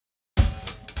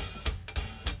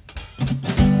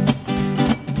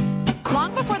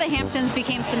the Hamptons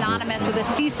became synonymous with a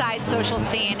seaside social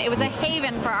scene, it was a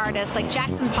haven for artists like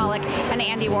Jackson Pollock and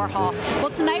Andy Warhol.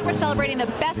 Well, tonight we're celebrating the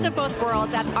best of both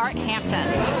worlds at Art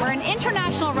Hamptons, where an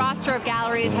international roster of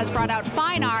galleries has brought out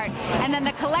fine art, and then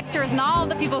the collectors and all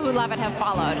the people who love it have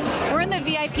followed. We're in the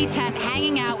VIP tent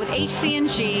hanging out with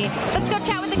HC&G. Let's go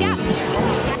chat with the guests.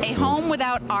 A home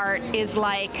without art is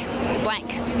like blank.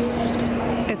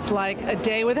 It's like a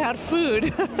day without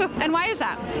food. And why is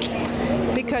that?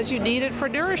 Because you need it for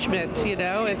nourishment, you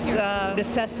know, it's a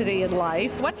necessity in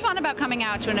life. What's fun about coming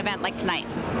out to an event like tonight?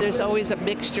 There's always a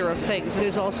mixture of things.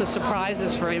 There's also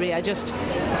surprises for me. I just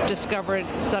discovered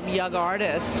some young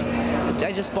artist.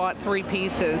 I just bought 3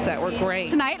 pieces that were great.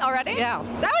 Tonight already? Yeah.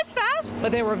 That was fast.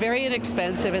 But they were very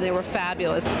inexpensive and they were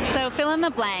fabulous. So fill in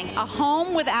the blank. A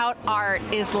home without art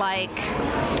is like...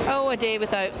 Oh, a day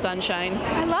without sunshine.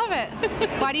 I love it.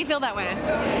 Why do you feel that way?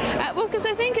 Well, because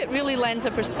I think it really lends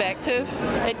a perspective.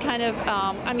 It kind of,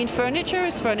 I mean, furniture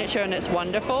is furniture and it's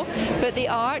wonderful, but the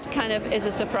art kind of is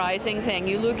a surprising thing.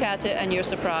 You look at it and you're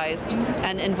surprised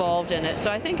and involved in it.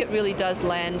 So I think it really does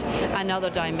lend another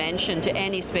dimension to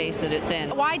any space that it's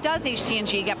in. Why does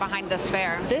HC&G get behind this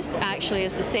fair? This actually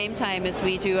is the same time as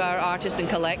we do our Artists and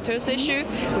Collectors issue,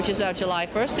 which is our July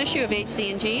 1st issue of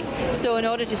HC&G. So in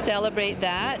order to celebrate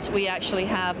that, we actually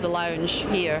have the lounge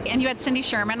here. And you had Cindy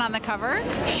Sherman on the cover?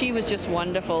 She was just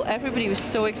wonderful. Everybody was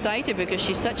so excited because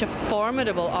she's such a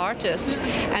formidable artist.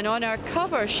 And on our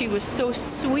cover, she was so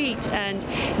sweet and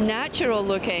natural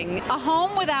looking. A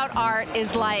home without art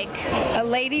is like... a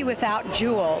lady without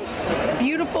jewels.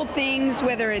 Beautiful things,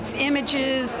 whether it's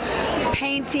images,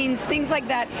 paintings, things like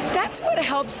that. That's what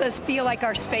helps us feel like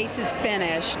our space is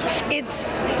finished. It's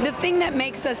the thing that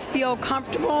makes us feel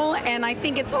comfortable, and I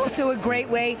think it's also a great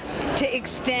way to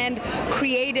extend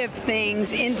creative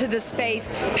things into the space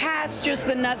past just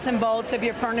the nuts and bolts of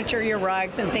your furniture, your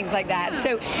rugs, and things like that.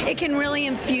 So it can really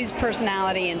infuse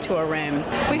personality into a room.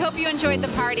 We hope you enjoyed the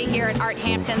party here at Art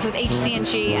Hamptons with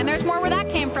HC&G, and there's more where that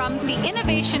came from. The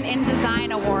Innovation in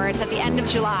Design Awards at the end of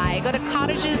July. Go to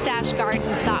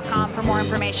cottages-gardens.com for more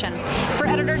information. For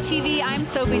Editor TV, I'm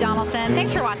Sophie Donaldson.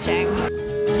 Thanks for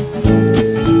watching.